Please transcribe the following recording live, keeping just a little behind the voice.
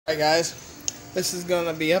Hi guys, this is going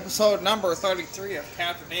to be episode number 33 of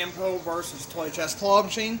Captain Namco versus Toy Chest Claw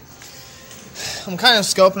Machine. I'm kind of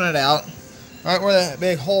scoping it out. Right where that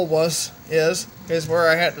big hole is where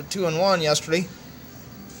I had the 2-in-1 yesterday.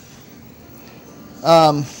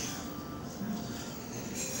 I'm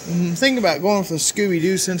thinking about going for the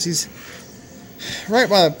Scooby-Doo since he's right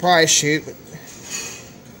by the prize chute, but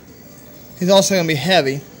he's also going to be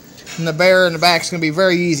heavy, and the bear in the back is going to be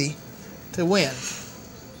very easy to win.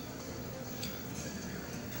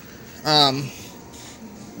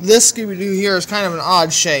 This Scooby-Doo here is kind of an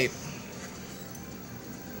odd shape,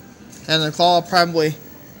 and the claw probably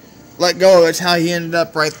let go. That's how he ended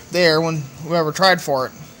up right there when whoever tried for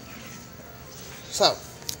it. So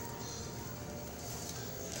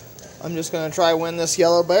I'm just going to try win this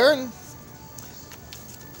yellow bear. And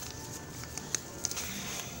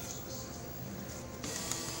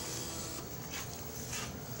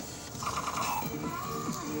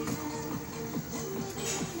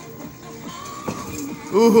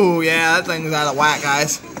ooh, yeah, that thing's out of whack,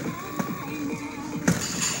 guys.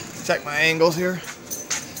 Check my angles here.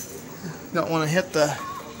 Don't want to hit the...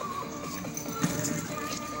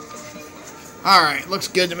 Alright, looks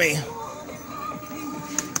good to me.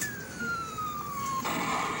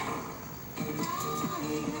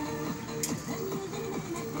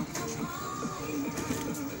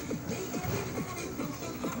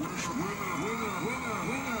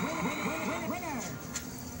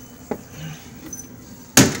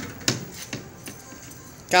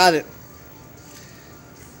 Got it.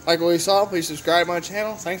 Like what you saw, please subscribe to my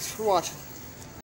channel. Thanks for watching.